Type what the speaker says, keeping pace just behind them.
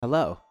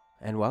Hello,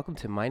 and welcome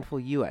to Mindful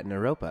You at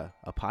Naropa,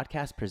 a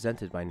podcast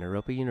presented by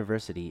Naropa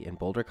University in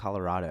Boulder,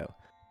 Colorado.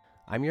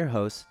 I'm your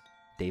host,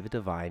 David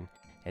Devine,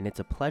 and it's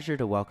a pleasure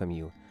to welcome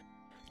you.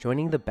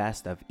 Joining the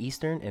best of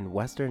Eastern and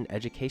Western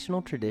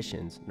educational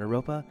traditions,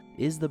 Naropa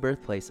is the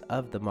birthplace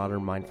of the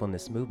modern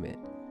mindfulness movement.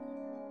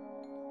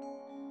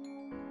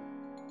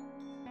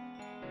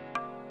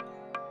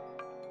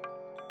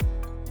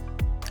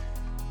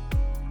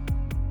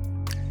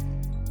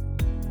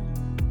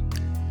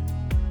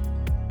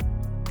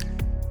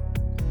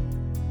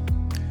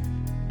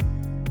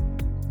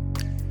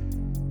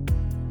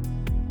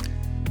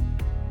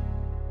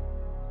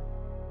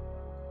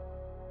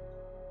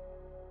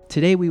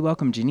 Today we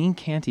welcome Janine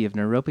Canty of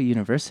Naropa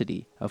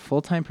University, a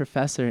full-time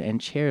professor and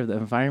chair of the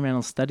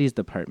Environmental Studies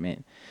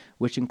Department,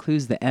 which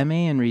includes the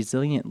MA in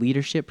Resilient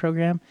Leadership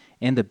Program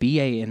and the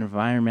BA in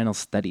Environmental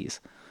Studies.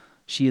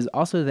 She is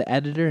also the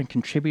editor and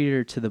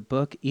contributor to the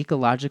book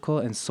Ecological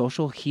and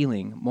Social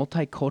Healing,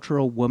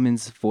 Multicultural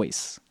Woman's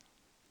Voice.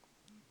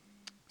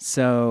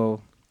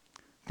 So,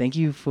 thank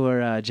you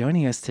for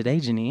joining us today,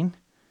 Janine.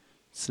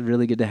 It's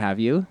really good to have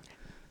you.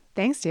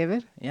 Thanks,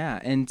 David.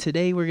 Yeah, and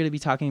today we're going to be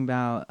talking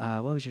about,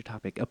 what was your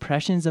topic?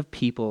 Oppressions of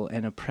people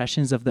and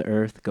oppressions of the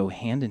earth go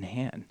hand in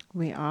hand.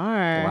 We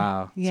are.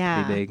 Wow,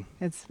 it's pretty big.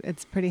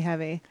 It's pretty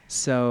heavy.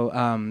 So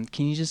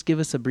can you just give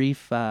us a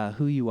brief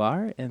who you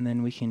are, and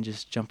then we can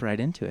just jump right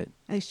into it?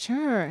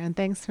 Sure, and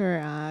thanks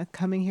for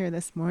coming here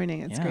this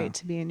morning. It's Yeah. great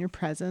to be in your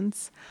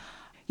presence.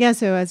 Yeah,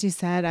 so as you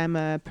said, I'm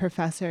a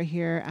professor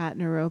here at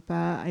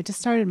Naropa. I just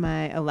started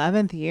my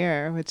 11th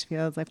year, which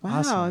feels like, wow,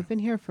 Awesome. I've been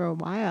here for a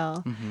while.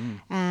 Mm-hmm.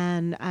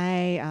 And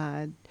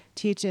I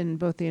teach in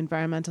both the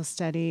Environmental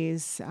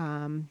Studies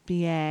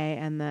BA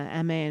and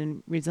the MA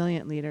in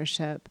Resilient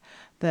Leadership.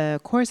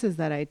 The courses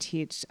that I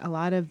teach, a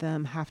lot of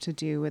them have to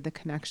do with the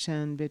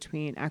connection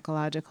between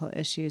ecological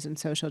issues and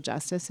social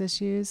justice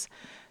issues.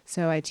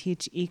 So I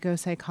teach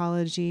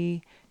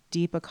eco-psychology,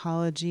 deep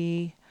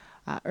ecology,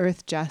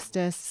 Earth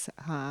Justice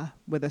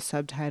with a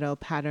subtitle,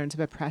 Patterns of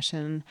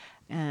Oppression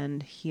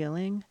and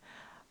Healing.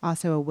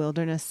 Also a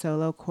wilderness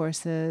solo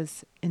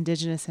courses,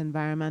 indigenous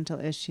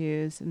environmental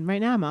issues. And right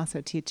now I'm also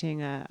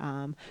teaching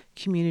a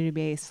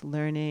community-based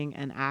learning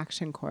and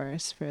action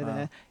course for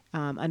the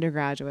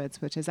undergraduates,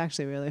 which is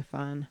actually really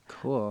fun.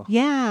 Cool.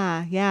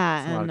 Yeah.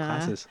 It's a lot of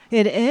classes.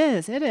 It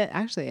is.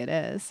 Actually, it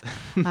is.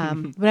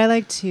 But I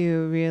like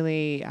to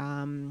really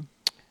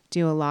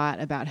do a lot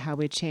about how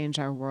we change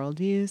our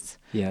worldviews.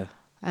 Yeah.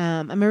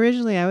 I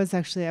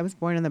was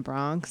born in the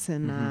Bronx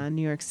in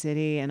New York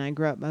City, and I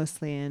grew up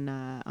mostly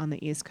on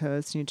the East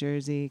Coast, New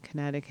Jersey,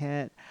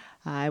 Connecticut.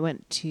 I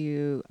went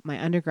to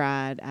my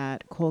undergrad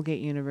at Colgate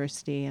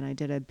University, and I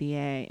did a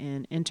BA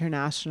in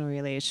International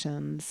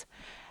Relations.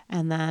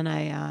 And then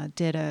I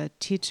did a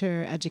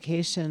teacher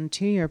education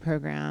 2-year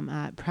program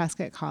at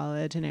Prescott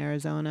College in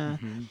Arizona.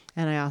 Mm-hmm.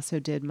 And I also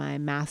did my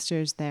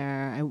master's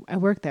there. I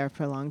worked there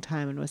for a long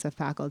time and was a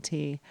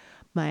faculty.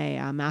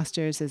 My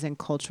master's is in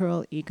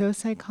cultural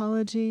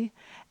eco-psychology.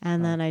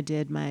 And then I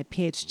did my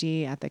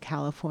PhD at the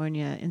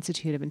California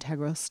Institute of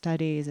Integral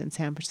Studies in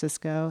San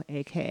Francisco,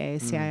 aka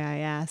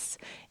CIIS,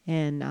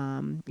 in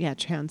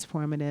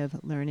transformative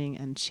learning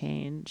and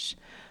change.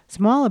 So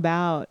I'm all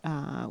about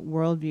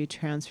worldview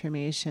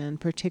transformation,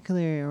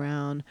 particularly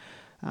around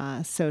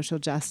social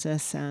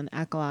justice and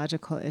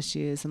ecological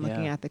issues, and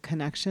looking at the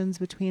connections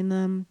between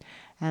them.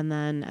 And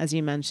then, as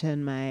you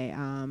mentioned,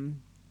 my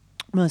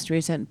most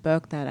recent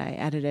book that I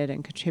edited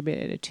and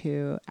contributed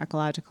to,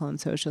 Ecological and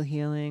Social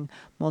Healing,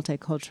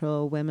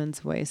 Multicultural Women's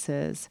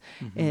Voices,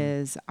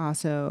 is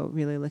also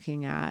really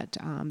looking at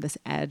this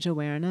edge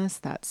awareness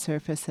that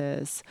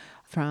surfaces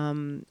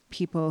from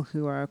people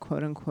who are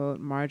quote unquote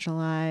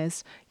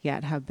marginalized,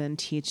 yet have been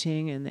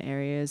teaching in the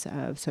areas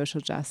of social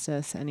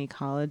justice and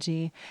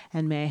ecology,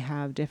 and may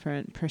have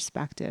different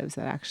perspectives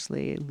that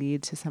actually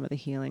lead to some of the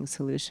healing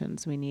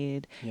solutions we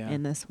need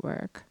in this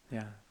work.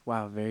 Yeah.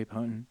 Wow, very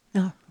potent.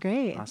 Oh,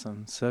 great.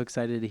 Awesome. So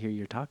excited to hear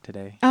your talk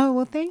today. Oh,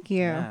 well, thank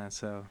you. Yeah,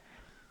 so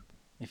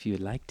if you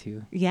would like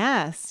to.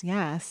 Yes.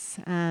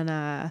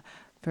 And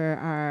for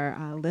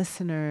our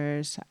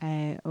listeners,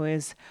 I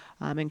always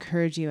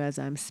encourage you as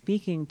I'm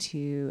speaking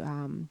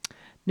to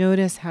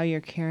notice how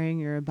you're carrying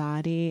your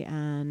body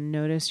and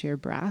notice your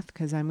breath,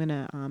 because I'm going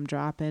to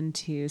drop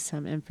into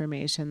some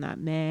information that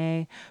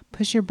may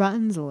push your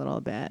buttons a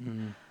little bit.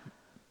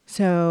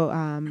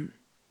 So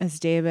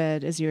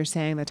as you were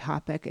saying, the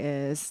topic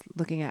is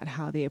looking at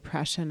how the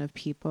oppression of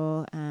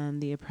people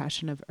and the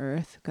oppression of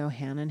earth go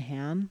hand in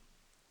hand.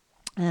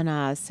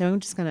 And so I'm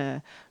just going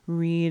to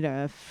read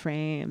a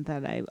frame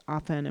that I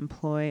often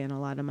employ in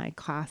a lot of my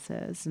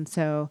classes. And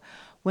so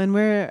when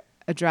we're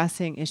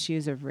addressing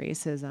issues of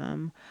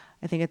racism,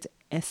 I think it's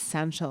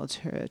essential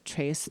to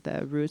trace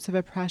the roots of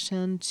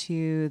oppression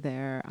to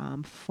their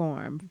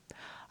form,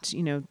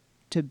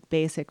 to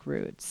basic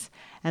roots.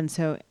 And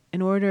so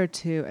in order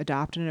to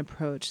adopt an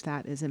approach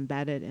that is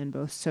embedded in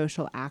both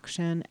social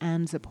action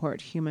and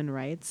support human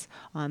rights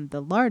on the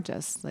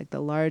largest,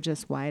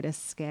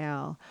 widest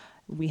scale,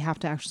 we have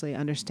to actually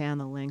understand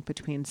the link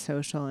between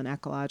social and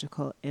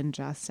ecological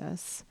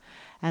injustice.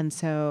 And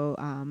so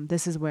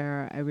this is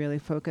where I really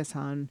focus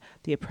on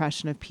the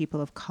oppression of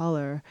people of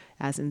color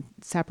as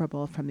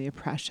inseparable from the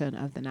oppression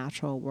of the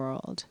natural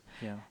world.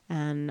 Yeah.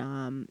 And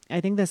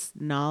I think this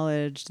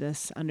knowledge,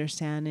 this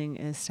understanding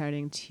is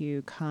starting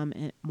to come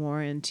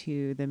more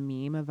into the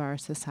meme of our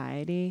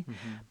society,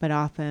 but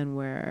often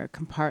we're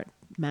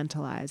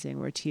compartmentalizing.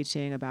 We're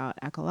teaching about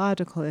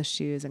ecological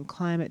issues and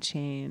climate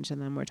change,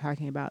 and then we're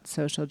talking about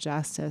social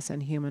justice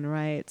and human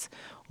rights,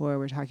 or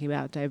we're talking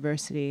about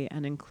diversity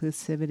and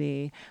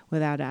inclusivity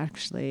without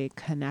actually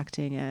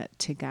connecting it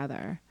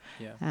together.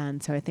 Yeah.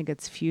 And so I think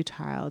it's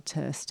futile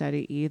to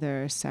study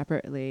either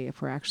separately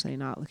if we're actually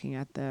not looking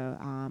at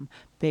the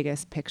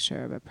biggest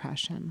picture of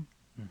oppression.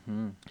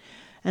 Mm-hmm.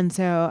 And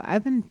so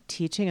I've been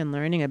teaching and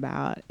learning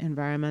about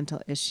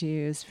environmental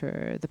issues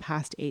for the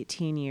past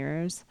 18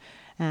 years.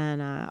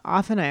 And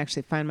often I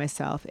actually find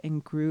myself in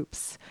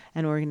groups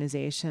and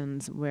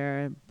organizations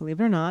where, believe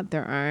it or not,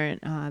 there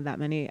aren't that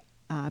many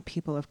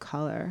people of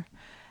color.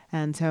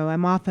 And so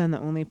I'm often the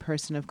only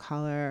person of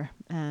color.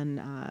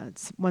 And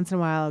once in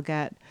a while I'll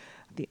get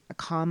a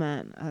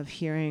comment of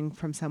hearing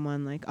from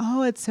someone like,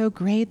 oh, it's so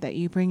great that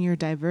you bring your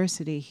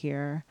diversity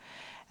here.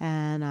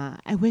 And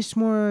I wish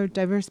more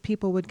diverse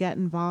people would get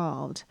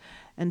involved.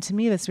 And to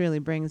me, this really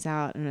brings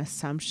out an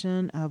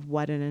assumption of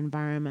what an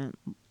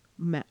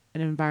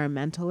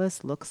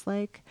environmentalist looks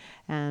like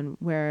and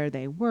where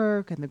they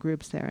work and the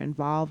groups they're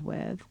involved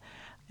with.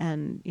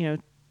 And,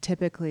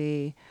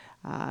 typically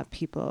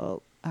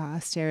people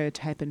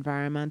stereotype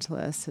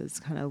environmentalists as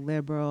kind of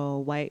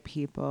liberal white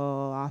people,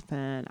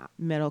 often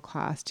middle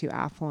class to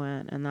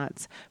affluent, and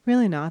that's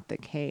really not the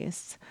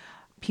case.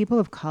 People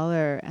of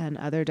color and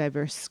other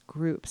diverse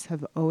groups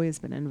have always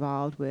been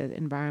involved with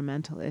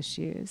environmental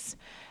issues.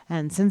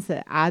 And since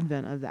the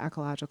advent of the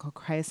ecological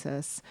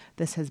crisis,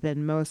 this has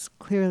been most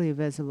clearly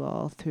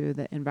visible through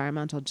the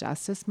environmental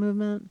justice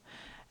movement.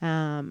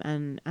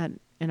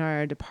 In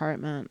our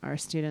department, our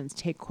students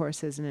take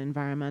courses in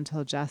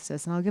environmental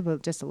justice, and I'll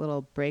give just a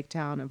little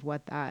breakdown of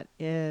what that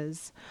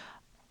is.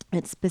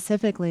 It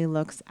specifically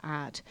looks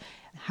at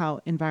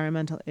how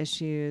environmental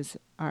issues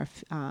are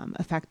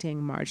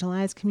affecting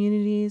marginalized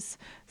communities,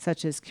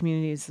 such as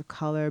communities of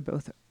color,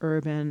 both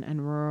urban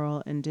and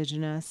rural,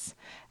 indigenous.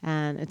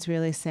 And it's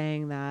really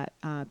saying that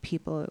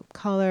people of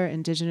color,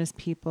 indigenous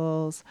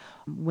peoples,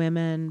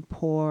 women,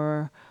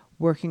 poor,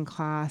 working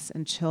class,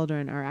 and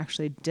children are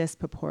actually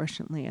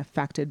disproportionately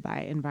affected by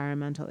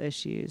environmental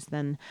issues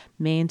than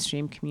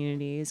mainstream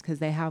communities because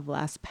they have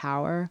less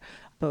power,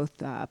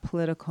 both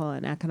political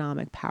and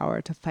economic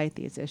power, to fight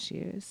these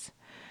issues.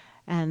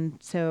 And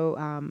so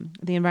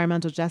the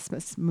environmental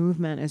justice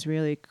movement is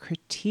really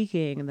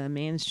critiquing the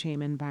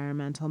mainstream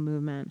environmental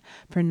movement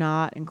for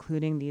not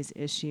including these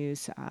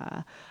issues,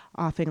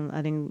 often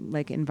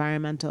letting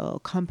environmental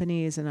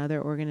companies and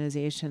other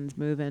organizations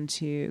move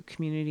into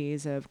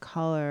communities of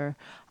color.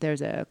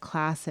 There's a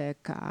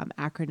classic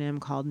acronym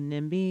called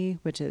NIMBY,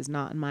 which is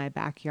not in my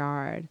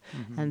backyard.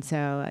 Mm-hmm. And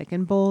so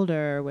in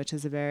Boulder, which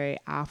is a very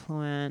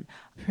affluent,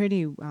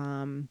 pretty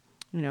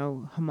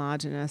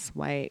homogenous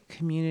white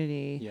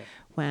community,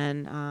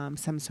 when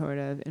some sort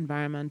of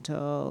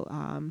environmental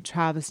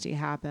travesty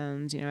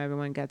happens,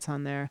 everyone gets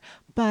on their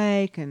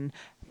bike and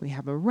we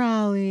have a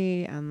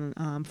rally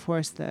and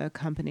force the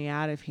company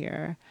out of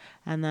here.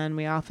 And then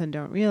we often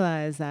don't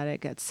realize that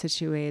it gets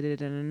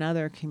situated in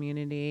another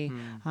community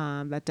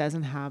that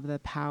doesn't have the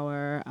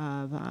power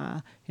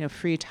of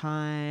free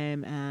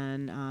time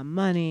and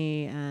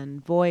money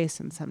and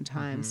voice, and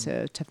sometimes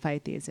to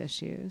fight these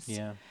issues.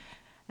 Yeah.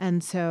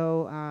 And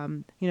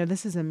so,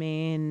 this is one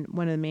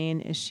of the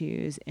main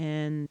issues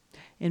in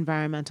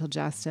environmental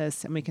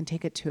justice, and we can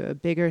take it to a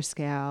bigger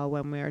scale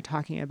when we're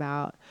talking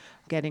about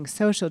getting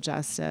social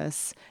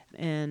justice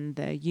in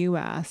the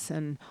U.S.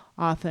 And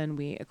often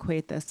we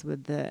equate this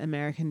with the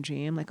American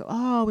dream, like,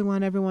 oh, we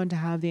want everyone to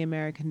have the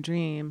American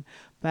dream.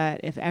 But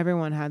if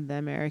everyone had the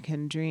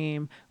American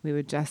dream, we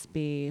would just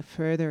be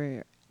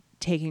further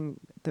taking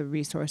the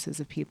resources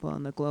of people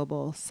in the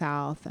global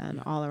South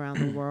and all around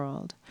the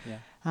world. Yeah.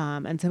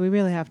 And so we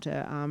really have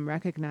to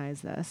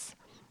recognize this.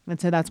 And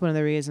so that's one of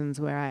the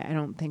reasons where I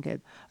don't think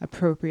it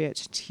appropriate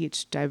to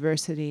teach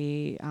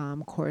diversity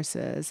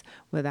courses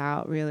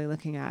without really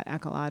looking at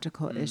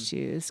ecological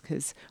issues,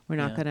 because we're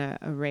not going to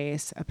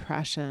erase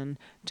oppression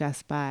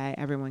just by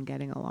everyone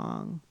getting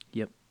along.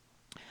 Yep.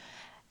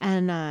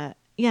 And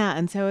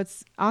and so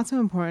it's also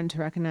important to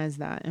recognize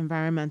that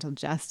environmental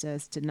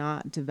justice did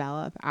not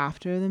develop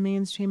after the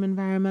mainstream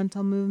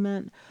environmental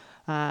movement.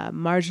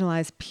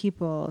 Marginalized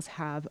peoples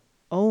have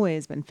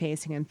always been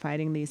facing and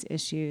fighting these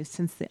issues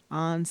since the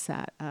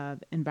onset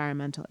of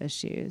environmental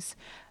issues.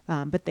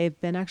 But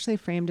they've been actually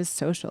framed as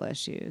social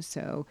issues.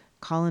 So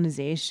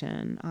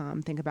colonization,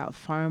 think about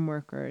farm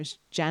workers,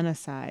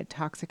 genocide,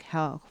 toxic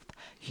health,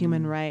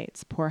 human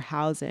rights, poor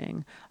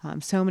housing,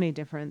 so many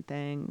different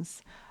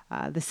things.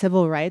 The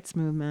civil rights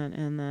movement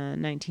in the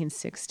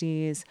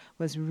 1960s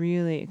was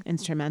really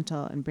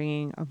instrumental in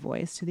bringing a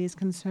voice to these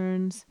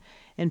concerns.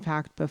 In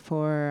fact,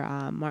 before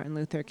Martin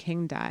Luther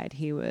King died,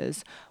 he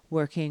was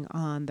working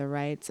on the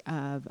rights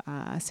of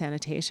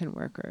sanitation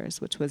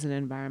workers, which was an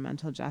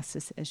environmental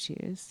justice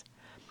issues.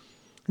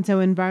 And so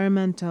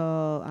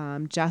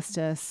environmental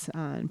justice,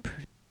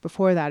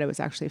 before that it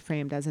was actually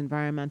framed as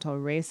environmental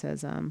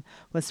racism,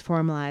 was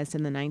formalized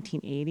in the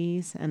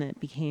 1980s, and it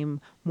became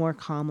more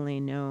commonly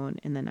known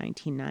in the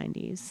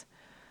 1990s.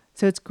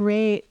 So it's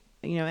great,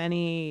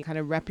 any kind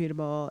of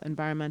reputable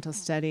environmental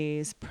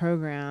studies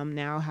program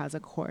now has a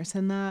course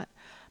in that.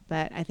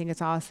 But I think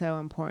it's also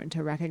important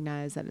to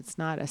recognize that it's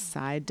not a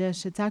side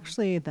dish, it's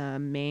actually the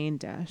main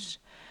dish.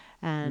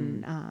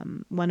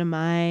 And one of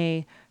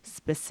my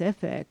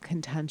specific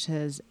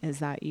contentions is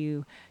that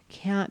you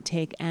can't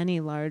take any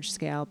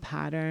large-scale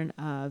pattern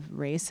of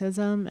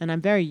racism, and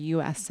I'm very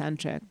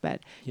U.S.-centric,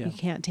 but you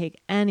can't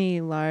take any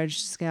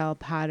large-scale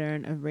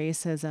pattern of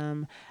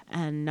racism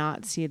and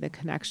not see the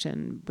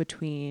connection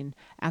between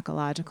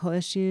ecological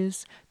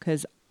issues,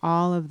 because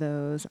all of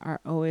those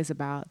are always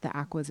about the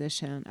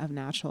acquisition of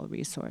natural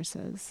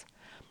resources.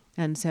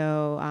 And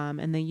so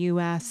in the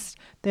U.S.,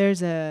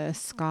 there's a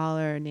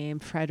scholar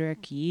named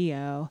Frederick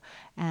Yeo,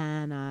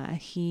 and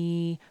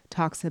he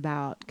talks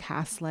about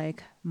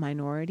caste-like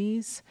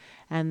minorities.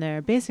 And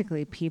they're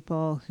basically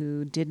people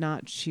who did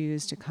not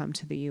choose to come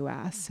to the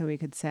U.S. So we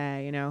could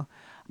say,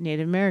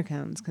 Native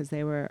Americans, because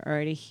they were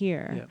already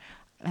here. Yep.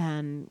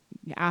 And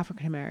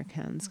African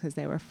Americans because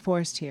they were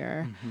forced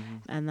here,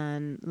 and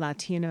then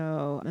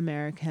Latino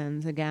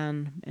Americans,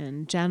 again,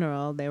 in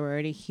general, they were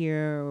already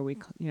here, or we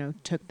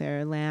took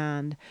their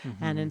land,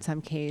 and in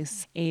some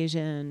case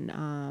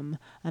Asian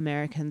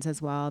Americans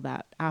as well,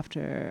 that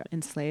after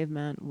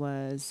enslavement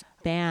was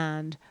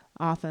banned,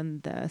 often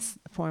the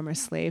former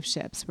slave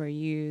ships were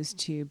used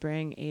to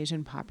bring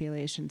Asian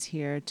populations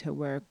here to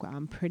work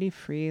pretty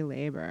free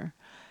labor.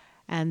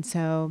 And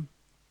so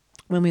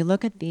when we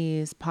look at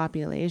these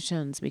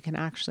populations, we can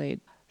actually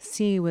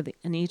see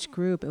in each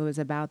group, it was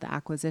about the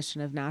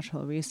acquisition of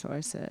natural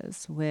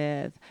resources.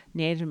 With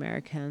Native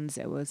Americans,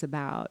 it was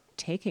about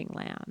taking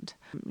land.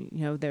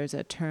 There's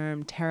a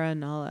term, terra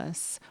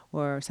nullius,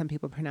 or some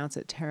people pronounce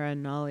it terra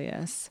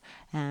nullius,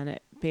 and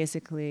it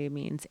basically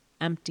means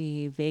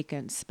empty,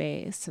 vacant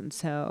space. And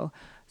so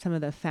some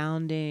of the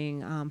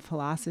founding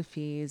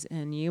philosophies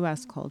in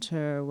U.S.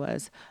 culture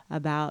was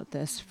about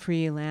this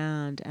free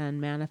land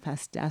and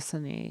manifest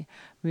destiny,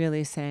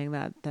 really saying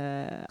that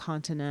the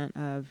continent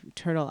of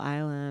Turtle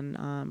Island,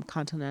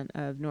 continent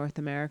of North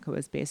America,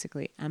 was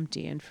basically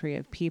empty and free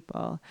of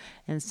people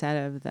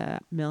instead of the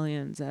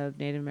millions of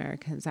Native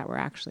Americans that were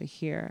actually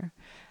here.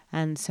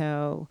 And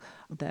so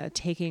the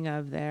taking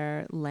of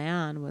their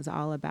land was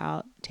all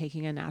about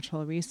taking a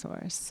natural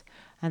resource.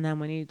 And then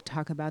when you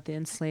talk about the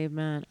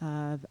enslavement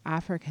of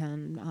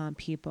African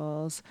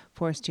peoples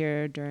forced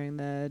here during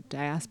the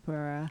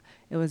diaspora,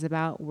 it was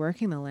about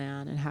working the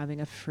land and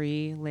having a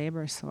free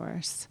labor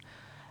source.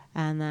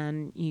 And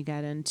then you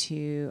get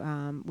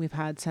into, we've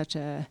had such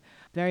a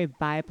very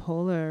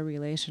bipolar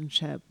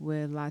relationship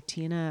with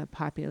Latina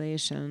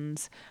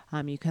populations.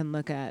 You can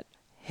look at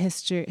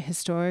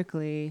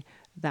historically,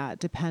 that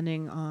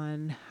depending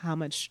on how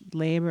much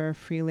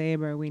free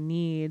labor we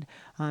need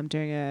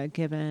during a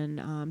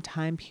given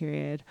time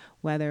period,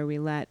 whether we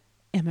let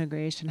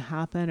immigration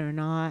happen or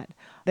not.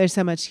 There's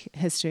so much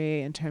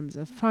history in terms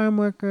of farm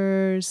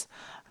workers,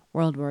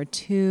 World War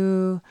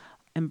II,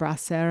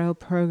 Embracero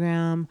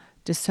program,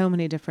 just so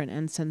many different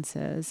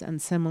instances,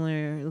 and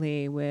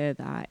similarly with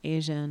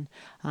Asian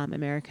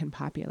American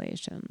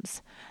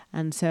populations.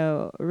 And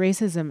so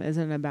racism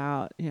isn't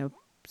about,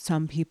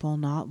 some people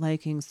not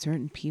liking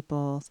certain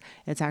people.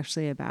 It's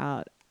actually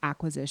about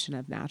acquisition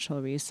of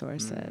natural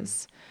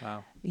resources.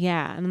 Wow.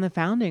 Yeah, and in the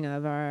founding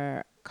of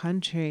our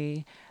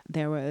country,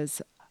 there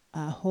was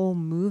a whole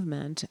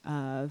movement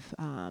of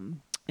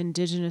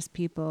indigenous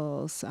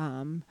peoples,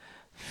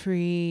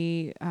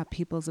 free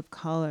peoples of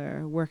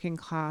color, working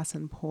class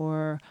and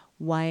poor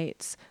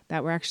whites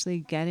that were actually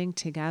getting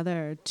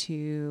together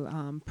to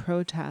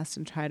protest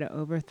and try to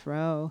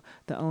overthrow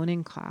the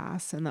owning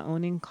class. And the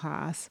owning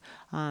class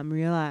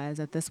realized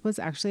that this was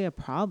actually a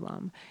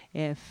problem.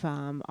 If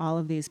all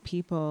of these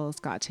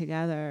peoples got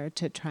together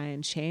to try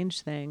and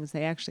change things,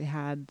 they actually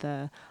had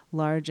the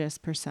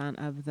largest percent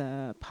of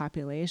the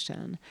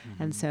population.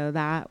 And so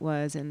that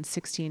was in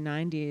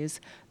 1690s,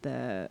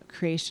 the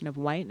creation of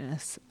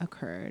whiteness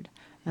occurred.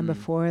 And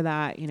before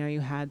that, you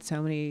had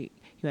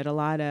a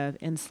lot of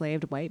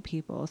enslaved white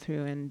people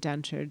through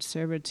indentured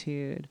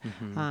servitude.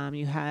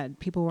 You had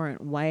people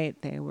weren't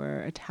white, they were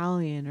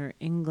Italian or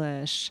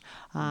English,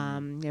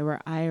 they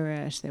were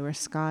Irish, they were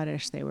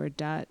Scottish, they were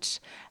Dutch.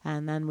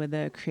 And then with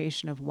the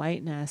creation of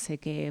whiteness, it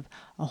gave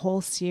a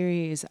whole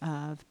series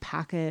of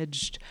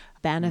packaged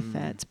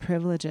benefits,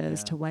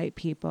 privileges to white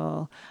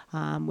people,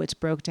 which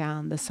broke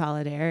down the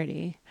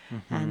solidarity.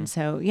 And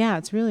so,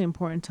 it's really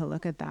important to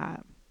look at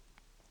that.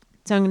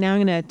 So now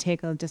I'm going to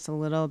take just a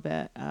little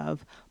bit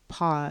of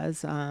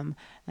pause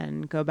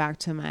and go back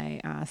to my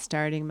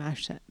starting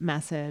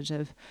message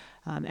of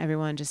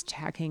everyone just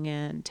checking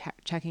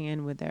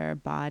in with their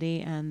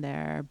body and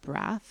their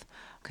breath.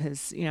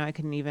 Because, I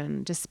can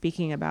even, just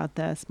speaking about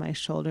this, my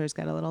shoulders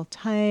get a little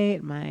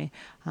tight, my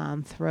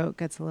throat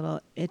gets a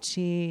little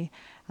itchy,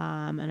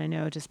 and I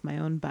know just my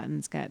own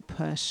buttons get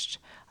pushed.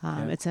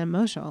 It's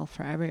emotional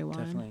for everyone.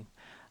 Definitely.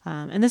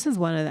 And this is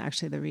one of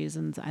actually the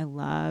reasons I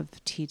love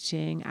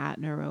teaching at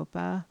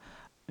Naropa.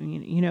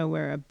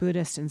 We're a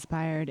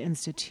Buddhist-inspired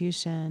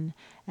institution,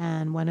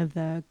 and one of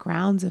the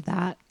grounds of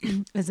that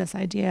is this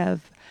idea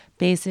of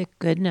basic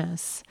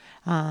goodness,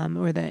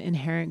 or the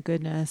inherent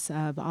goodness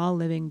of all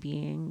living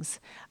beings.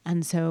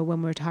 And so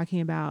when we're talking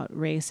about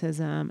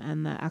racism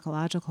and the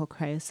ecological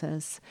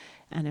crisis,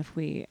 and if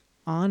we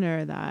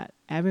honor that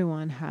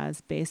everyone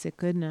has basic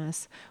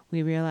goodness,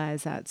 we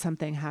realize that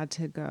something had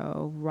to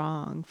go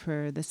wrong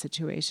for the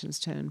situations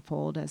to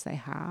unfold as they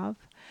have.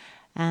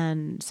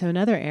 And so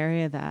another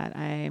area that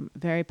I'm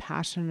very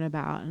passionate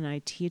about and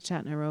I teach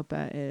at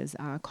Naropa is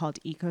called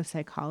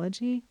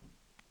eco-psychology.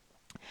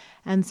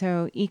 And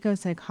so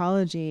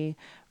eco-psychology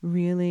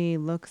really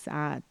looks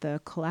at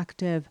the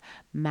collective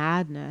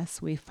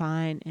madness we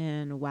find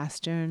in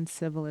Western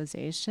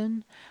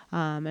civilization.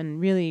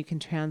 And really you can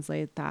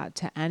translate that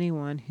to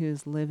anyone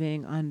who's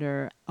living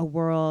under a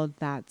world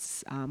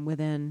that's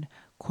within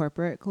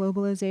corporate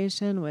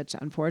globalization, which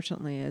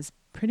unfortunately is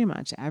pretty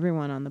much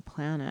everyone on the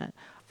planet.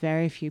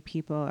 Very few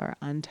people are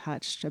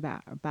untouched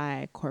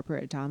by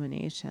corporate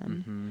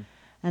domination. Mm-hmm.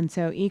 And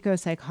so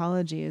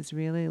eco-psychology is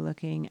really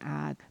looking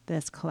at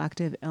this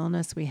collective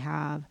illness we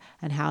have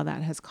and how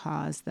that has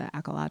caused the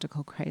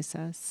ecological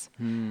crisis.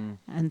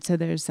 And so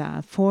there's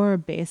 4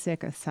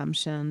 basic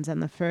assumptions.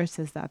 And the first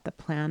is that the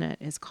planet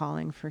is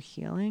calling for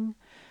healing.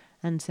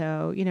 And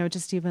so,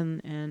 just even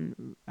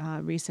in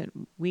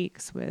recent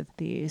weeks with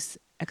these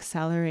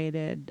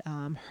accelerated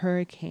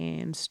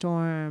hurricanes,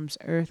 storms,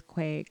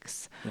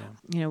 earthquakes,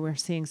 we're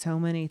seeing so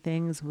many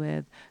things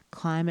with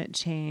climate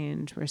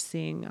change. We're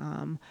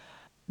seeing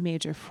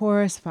major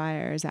forest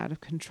fires out of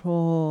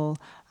control,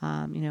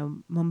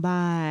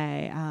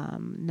 Mumbai,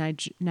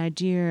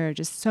 Nigeria,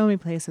 just so many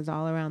places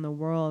all around the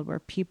world where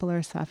people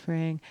are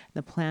suffering,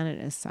 the planet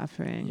is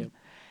suffering. Yep.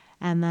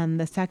 And then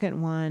the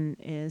second one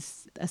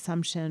is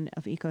assumption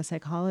of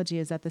eco-psychology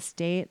is that the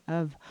state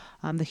of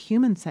the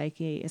human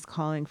psyche is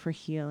calling for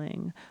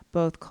healing,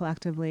 both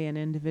collectively and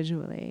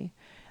individually.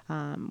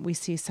 We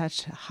see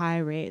such high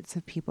rates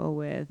of people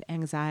with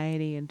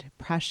anxiety and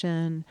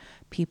depression,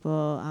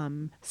 people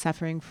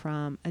suffering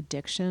from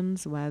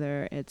addictions,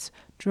 whether it's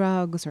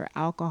drugs or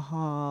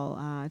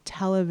alcohol,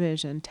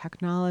 television,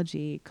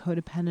 technology,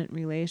 codependent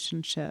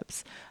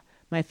relationships.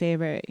 My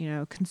favorite,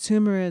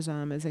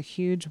 consumerism is a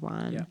huge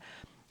one. Yeah.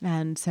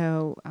 And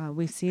so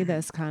we see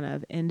this kind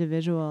of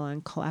individual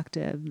and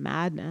collective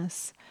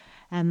madness.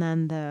 And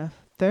then the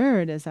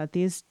third is that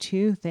these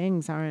 2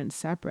 things aren't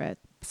separate.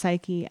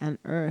 Psyche and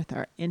earth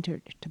are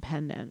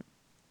interdependent.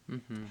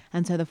 Mm-hmm.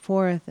 And so the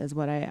fourth is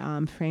what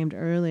I framed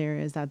earlier,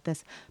 is that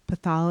this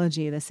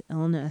pathology, this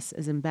illness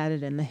is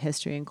embedded in the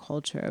history and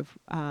culture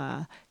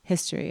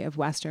of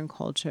Western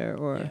culture,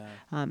 or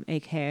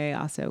AKA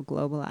also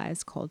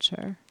globalized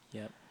culture.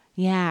 Yep.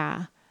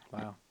 Yeah.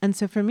 Wow. And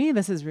so for me,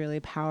 this is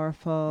really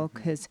powerful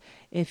because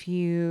if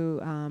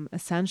you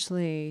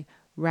essentially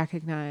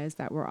recognize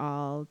that we're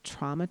all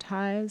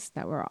traumatized,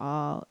 that we're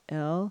all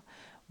ill,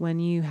 when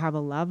you have a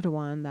loved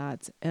one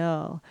that's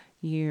ill,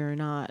 you're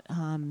not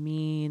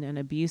mean and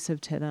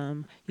abusive to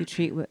them. You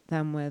treat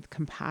them with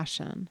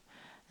compassion.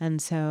 And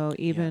so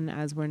even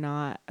as we're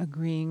not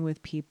agreeing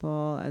with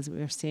people, as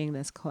we're seeing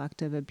this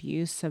collective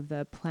abuse of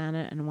the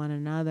planet and one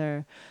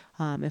another,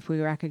 if we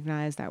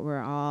recognize that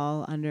we're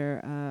all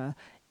under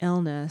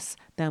illness,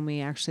 then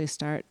we actually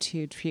start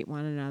to treat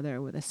one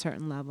another with a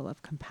certain level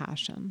of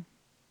compassion.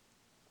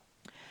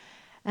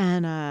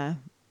 And I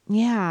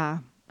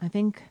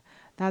think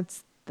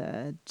that's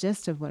the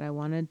gist of what I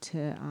wanted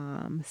to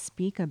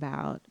speak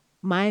about.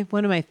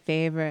 One of my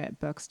favorite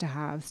books to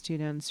have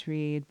students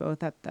read,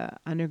 both at the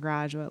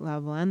undergraduate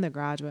level and the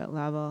graduate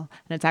level,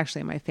 and it's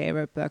actually my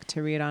favorite book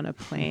to read on a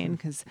plane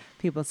because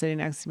people sitting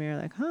next to me are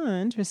like,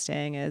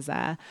 interesting, is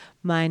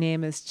My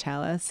Name is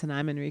Chellis, and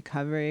I'm in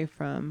Recovery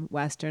from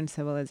Western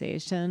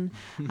Civilization,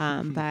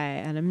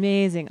 by an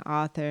amazing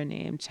author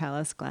named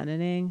Chellis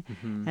Glendinning.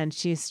 Mm-hmm. And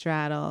she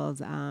straddles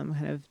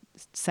kind of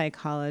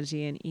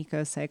psychology and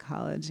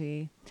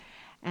eco-psychology.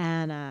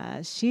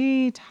 And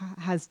she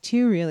has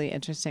 2 really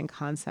interesting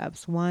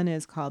concepts. One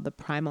is called the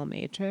primal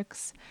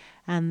matrix.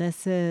 And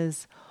this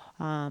is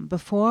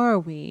before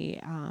we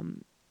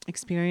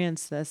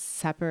experience this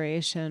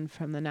separation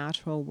from the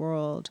natural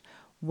world,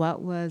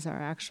 what was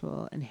our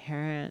actual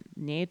inherent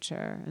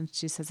nature? And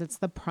she says it's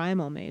the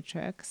primal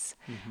matrix.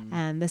 Mm-hmm.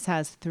 And this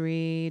has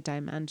 3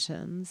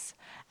 dimensions.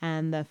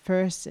 And the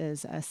first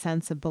is a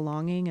sense of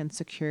belonging and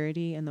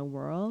security in the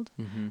world.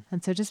 Mm-hmm.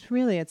 And so just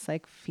really, it's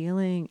like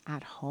feeling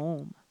at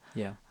home.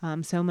 Yeah.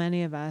 So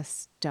many of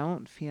us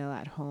don't feel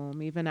at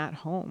home, even at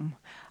home.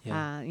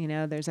 Yeah.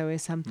 There's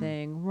always Mm.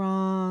 something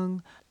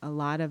wrong. A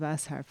lot of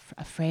us are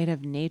afraid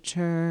of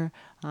nature,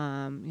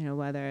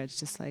 whether it's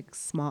just like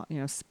small,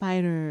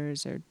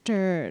 spiders or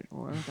dirt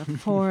or the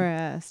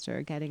forest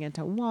or getting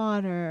into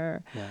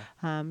water. Yeah.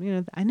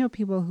 I know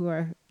people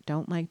who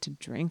don't like to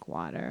drink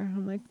water.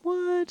 I'm like,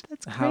 what?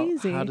 That's How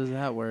crazy. does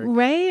that work?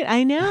 Right?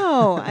 I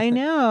know. I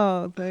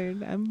know. We're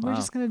Wow.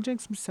 just going to drink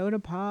some soda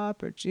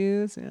pop or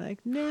juice. And you're like,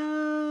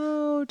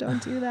 no,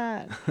 don't do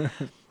that.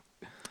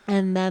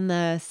 And then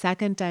the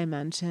second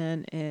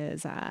dimension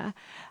is I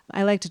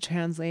like to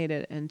translate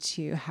it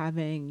into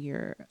having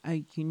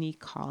a unique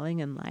calling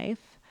in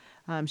life.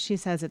 She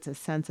says it's a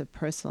sense of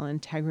personal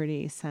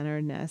integrity,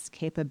 centeredness,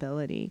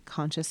 capability,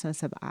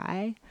 consciousness of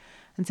I.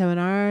 And so in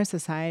our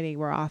society,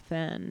 we're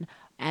often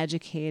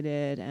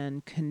educated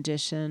and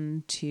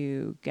conditioned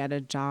to get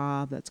a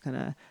job that's going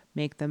to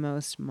make the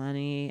most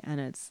money, and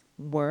it's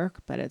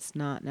work, but it's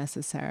not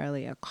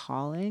necessarily a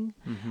calling.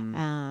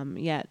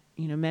 Yet,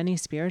 many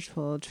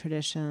spiritual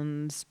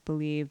traditions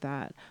believe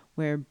that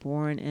we're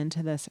born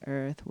into this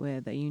earth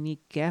with a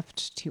unique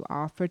gift to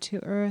offer to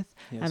earth.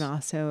 Yes. And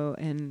also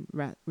in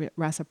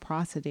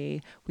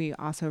reciprocity, we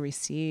also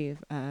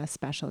receive a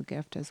special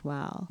gift as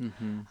well.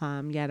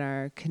 Yet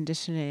our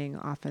conditioning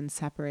often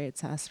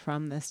separates us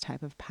from this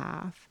type of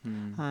path.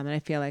 And I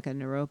feel like a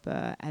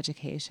Naropa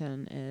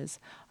education is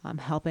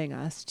helping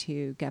us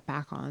to get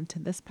back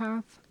onto this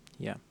path.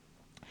 Yeah.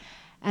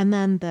 And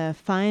then the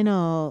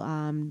final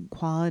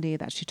quality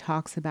that she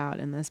talks about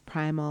in this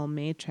primal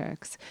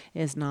matrix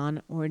is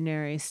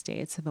non-ordinary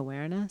states of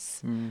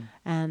awareness.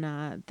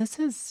 And this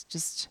is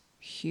just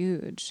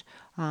huge.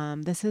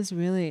 This is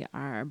really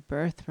our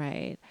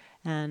birthright.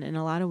 And in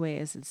a lot of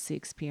ways, it's the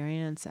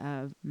experience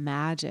of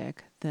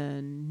magic,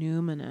 the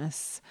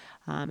numinous.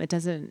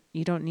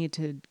 You don't need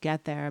to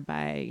get there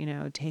by,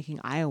 taking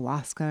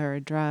ayahuasca or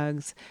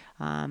drugs.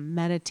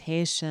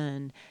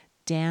 Meditation,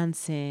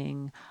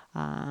 dancing,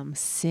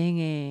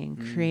 singing,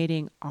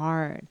 creating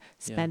art,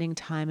 spending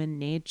time in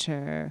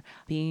nature,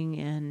 being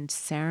in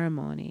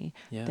ceremony.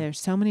 Yeah. There's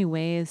so many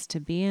ways to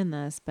be in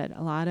this, but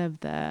a lot of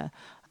the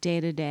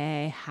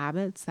day-to-day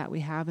habits that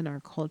we have in our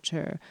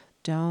culture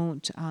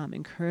don't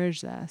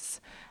encourage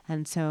this.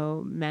 And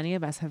so many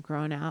of us have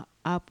grown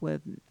up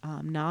with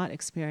not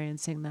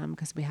experiencing them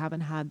because we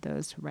haven't had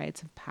those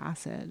rites of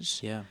passage.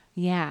 Yeah.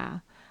 Yeah.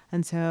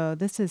 And so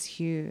this is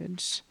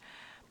huge.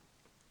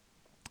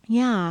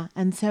 Yeah.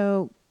 And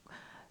so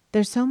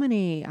there's so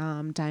many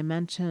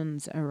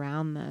dimensions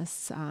around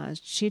this.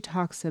 She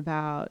talks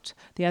about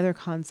the other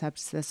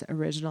concepts, this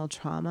original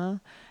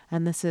trauma.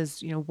 And this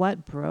is,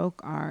 what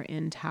broke our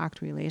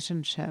intact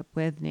relationship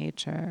with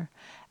nature.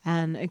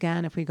 And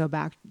again, if we go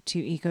back to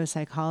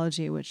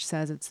eco-psychology, which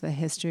says it's the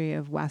history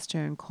of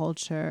Western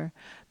culture,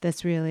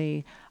 this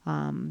really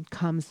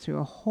comes through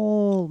a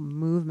whole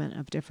movement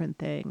of different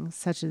things,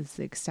 such as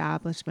the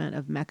establishment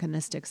of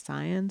mechanistic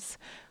science,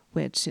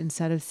 which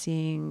instead of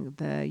seeing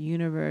the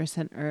universe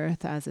and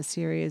earth as a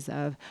series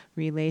of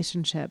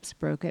relationships,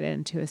 broke it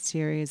into a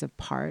series of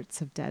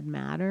parts of dead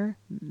matter.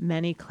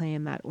 Many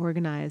claim that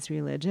organized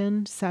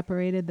religion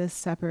separated this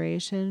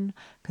separation,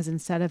 because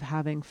instead of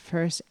having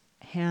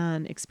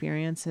first-hand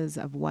experiences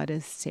of what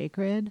is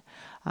sacred,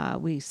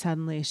 we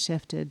suddenly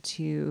shifted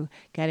to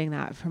getting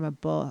that from a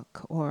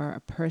book or a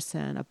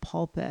person, a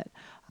pulpit,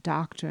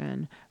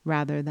 doctrine,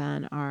 rather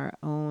than our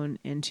own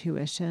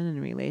intuition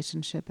and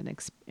relationship and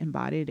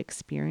embodied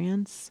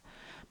experience.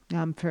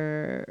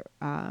 For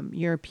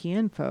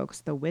European folks,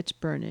 the witch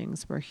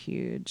burnings were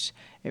huge.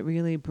 It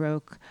really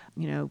broke,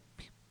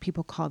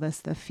 people call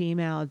this the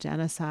female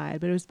genocide,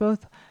 but it was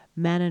both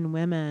men and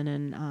women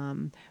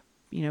and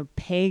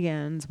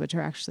pagans, which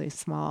are actually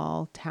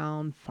small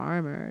town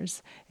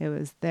farmers. It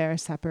was their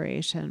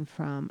separation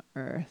from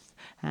earth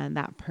and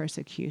that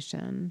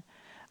persecution.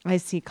 I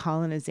see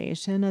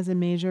colonization as a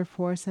major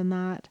force in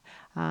that,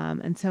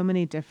 and so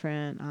many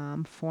different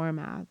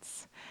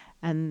formats.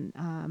 And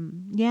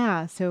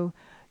so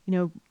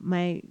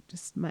my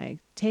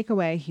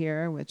takeaway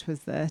here, which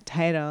was the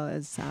title,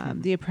 is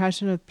the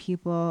oppression of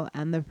people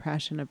and the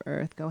oppression of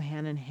earth go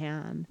hand in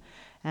hand.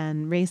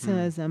 And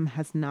racism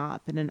has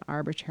not been an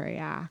arbitrary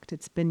act.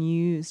 It's been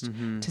used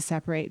to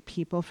separate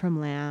people from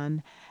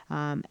land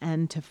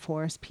and to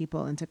force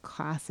people into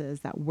classes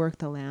that work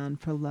the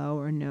land for low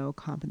or no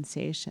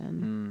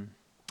compensation.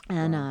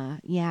 And Wow.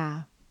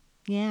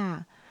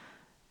 yeah.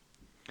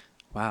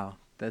 Wow.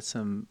 That's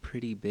some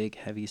pretty big,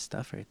 heavy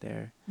stuff right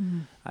there.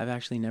 I've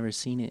actually never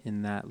seen it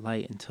in that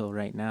light until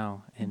right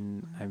now.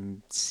 And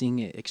I'm seeing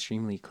it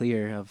extremely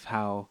clear of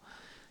how,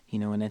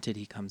 an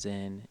entity comes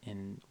in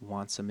and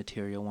wants a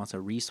material, wants a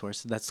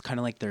resource. That's kind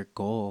of like their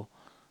goal,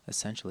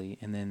 essentially.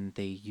 And then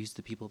they use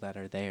the people that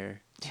are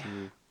there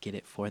to get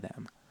it for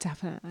them.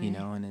 Definitely.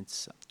 And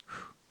it's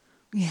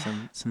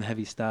some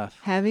heavy stuff.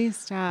 Heavy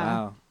stuff.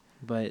 Wow.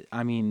 But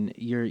I mean,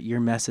 your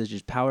message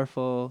is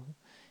powerful.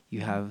 You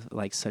have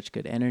like such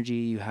good energy.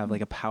 You have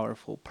like a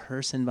powerful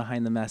person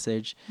behind the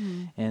message,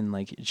 and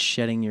like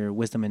shedding your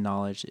wisdom and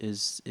knowledge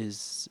is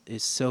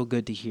so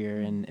good to hear,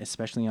 and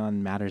especially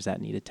on matters that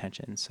need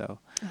attention. So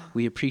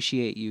we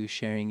appreciate you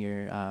sharing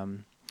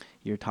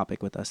your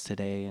topic with us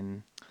today.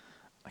 And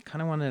I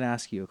kind of wanted to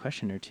ask you a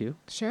question or two.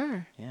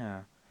 Sure.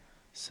 Yeah.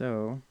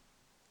 So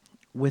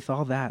with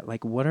all that,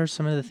 like, what are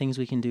some of the things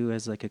we can do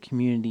as like a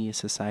community, a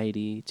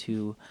society,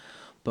 to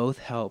both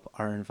help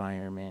our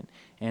environment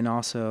and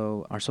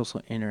also our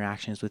social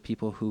interactions with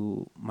people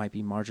who might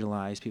be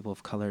marginalized, people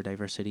of color,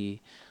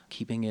 diversity,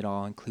 keeping it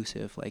all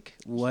inclusive? Like,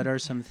 what are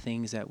some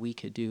things that we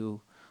could do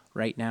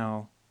right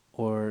now,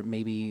 or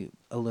maybe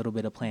a little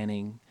bit of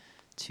planning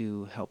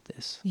to help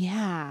this?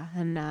 Yeah,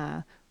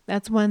 and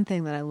that's one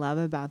thing that I love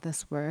about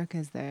this work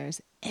is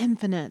there's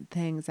infinite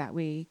things that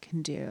we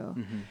can do.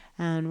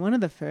 And one of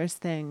the first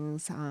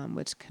things,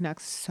 which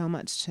connects so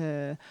much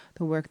to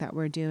the work that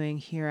we're doing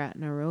here at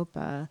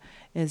Naropa,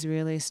 is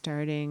really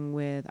starting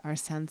with our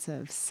sense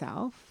of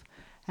self.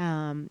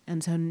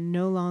 And so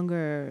no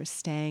longer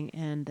staying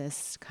in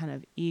this kind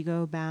of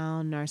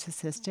ego-bound,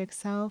 narcissistic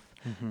self,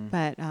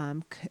 but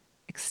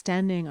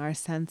extending our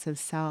sense of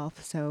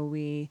self so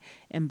we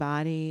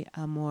embody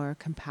a more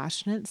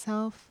compassionate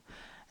self.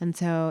 And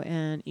so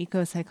in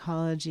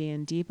eco-psychology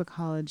and deep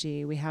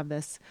ecology, we have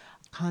this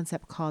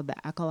concept called the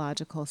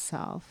ecological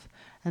self.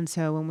 And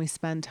so when we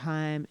spend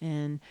time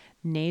in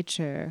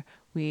nature,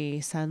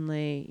 we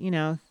suddenly,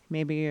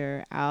 maybe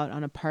you're out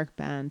on a park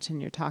bench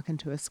and you're talking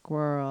to a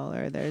squirrel,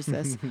 or there's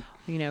this,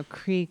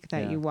 creek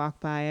that you walk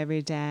by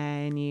every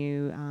day and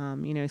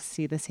you,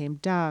 see the same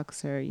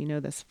ducks, or,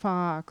 this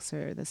fox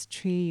or this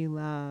tree you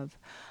love.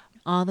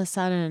 All of a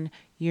sudden,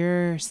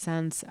 your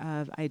sense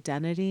of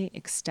identity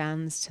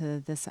extends to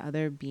this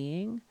other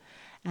being.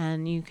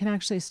 And you can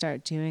actually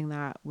start doing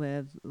that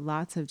with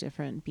lots of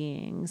different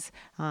beings,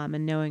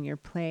 and knowing your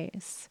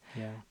place.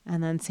 Yeah.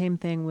 And then same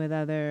thing with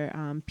other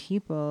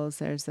peoples.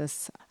 There's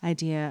this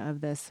idea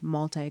of this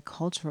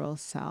multicultural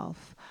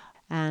self.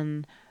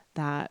 And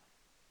that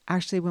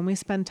actually when we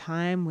spend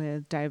time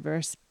with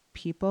diverse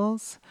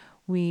peoples,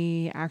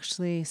 we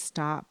actually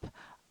stop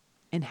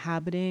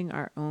inhabiting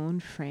our own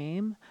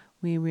frame.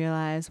 We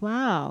realize,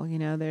 wow,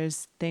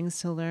 there's things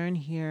to learn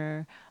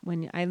here.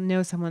 When I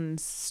know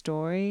someone's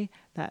story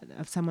that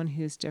of someone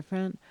who's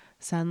different,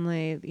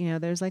 suddenly,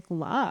 there's like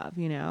love,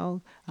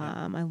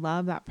 I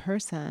love that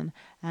person,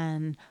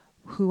 and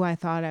who I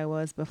thought I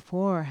was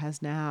before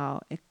has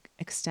now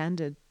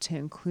extended to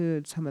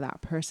include some of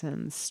that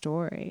person's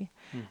story.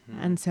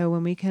 And so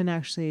when we can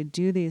actually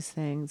do these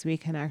things, we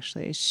can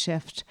actually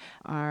shift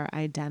our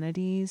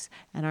identities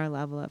and our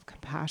level of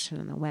compassion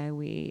in the way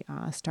we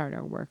start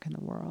our work in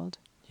the world.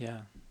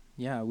 Yeah.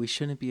 Yeah, we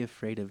shouldn't be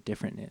afraid of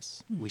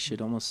differentness. We should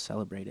almost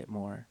celebrate it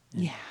more,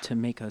 Yeah. to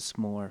make us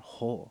more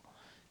whole,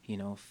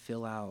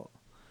 fill out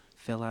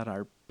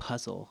our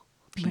puzzle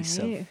piece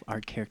Right. of our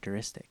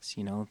characteristics,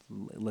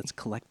 let's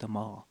collect them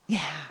all.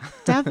 Yeah,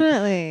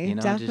 definitely.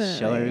 Just show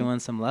Definitely. everyone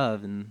some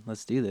love and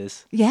let's do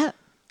this. Yeah.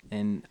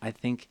 And I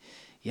think,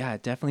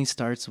 it definitely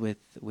starts with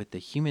the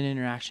human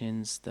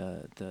interactions,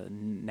 the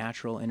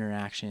natural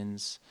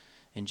interactions,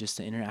 and just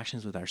the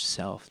interactions with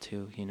ourself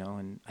too,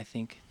 and I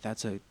think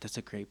that's a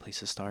great place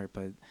to start,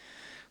 but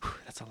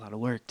that's a lot of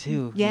work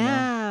too.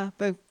 Yeah,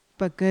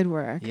 but good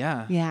work.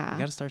 Yeah. Yeah. You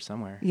got to start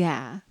somewhere.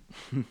 Yeah.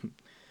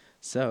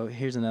 So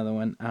here's another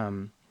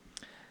one.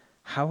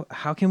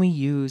 How can we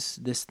use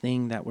this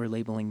thing that we're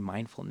labeling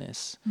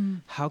mindfulness?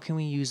 How can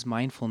we use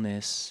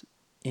mindfulness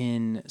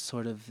in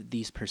sort of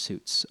these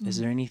pursuits? Is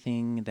there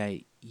anything that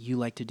you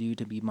like to do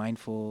to be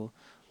mindful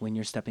when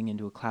you're stepping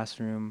into a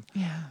classroom?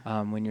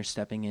 Yeah. When you're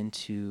stepping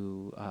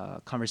into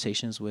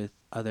conversations with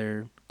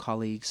other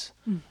colleagues,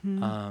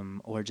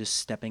 or just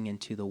stepping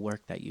into the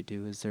work that you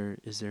do? Is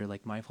there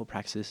like mindful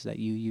practices that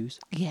you use?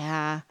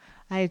 Yeah,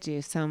 I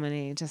do so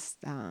many. Just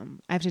I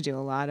have to do a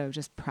lot of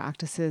just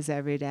practices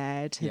every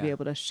day to be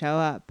able to show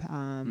up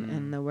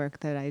in the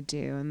work that I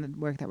do and the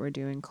work that we're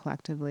doing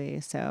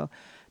collectively. So,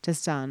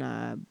 just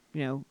on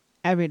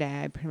every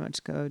day I pretty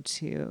much go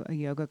to a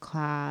yoga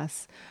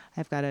class.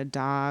 I've got a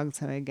dog,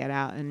 so I get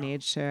out in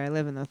nature. I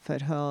live in the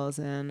foothills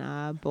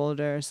in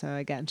Boulder, so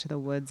I get into the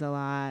woods a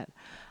lot.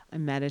 I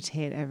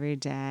meditate every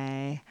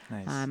day.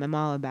 Nice. I'm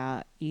all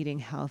about eating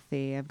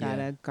healthy. I've got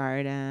a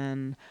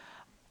garden.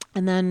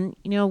 And then,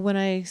 when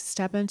I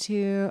step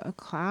into a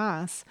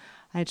class,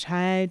 I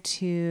try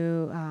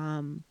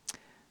to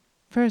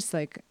first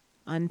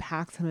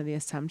unpack some of the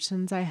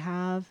assumptions I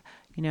have.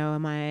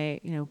 Am I,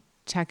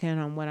 check in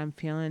on what I'm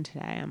feeling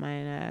today. Am I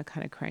in a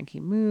kind of cranky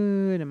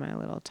mood? Am I a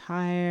little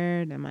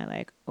tired? Am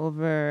I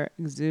over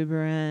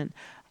exuberant?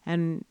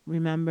 And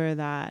remember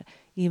that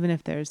even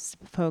if there's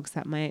folks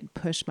that might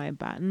push my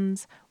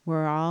buttons,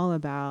 we're all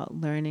about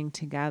learning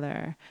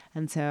together.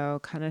 And so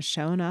kind of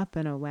showing up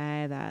in a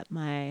way that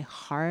my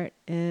heart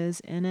is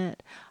in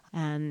it,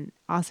 and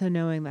also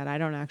knowing that I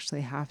don't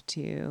actually have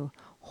to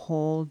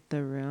hold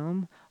the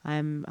room.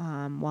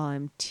 While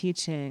I'm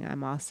teaching,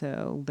 I'm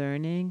also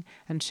learning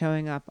and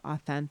showing up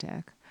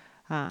authentic.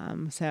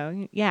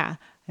 So yeah,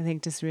 I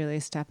think just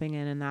really stepping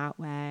in that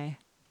way.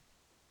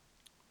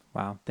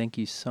 Wow. Thank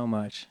you so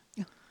much.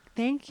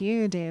 Thank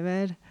you,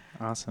 David.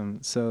 Awesome.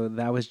 So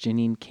that was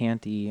Janine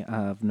Canty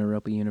of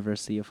Naropa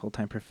University, a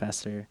full-time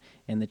professor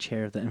and the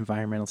chair of the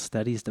Environmental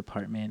Studies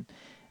Department.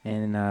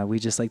 And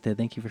we'd just like to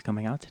thank you for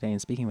coming out today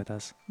and speaking with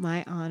us.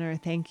 My honor.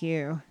 Thank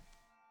you.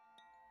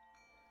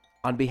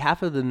 On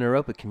behalf of the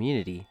Naropa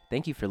community,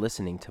 thank you for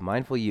listening to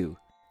Mindful You,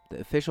 the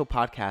official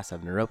podcast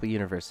of Naropa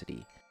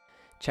University.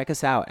 Check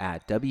us out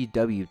at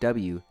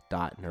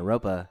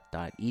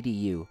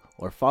www.naropa.edu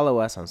or follow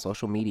us on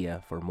social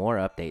media for more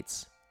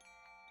updates.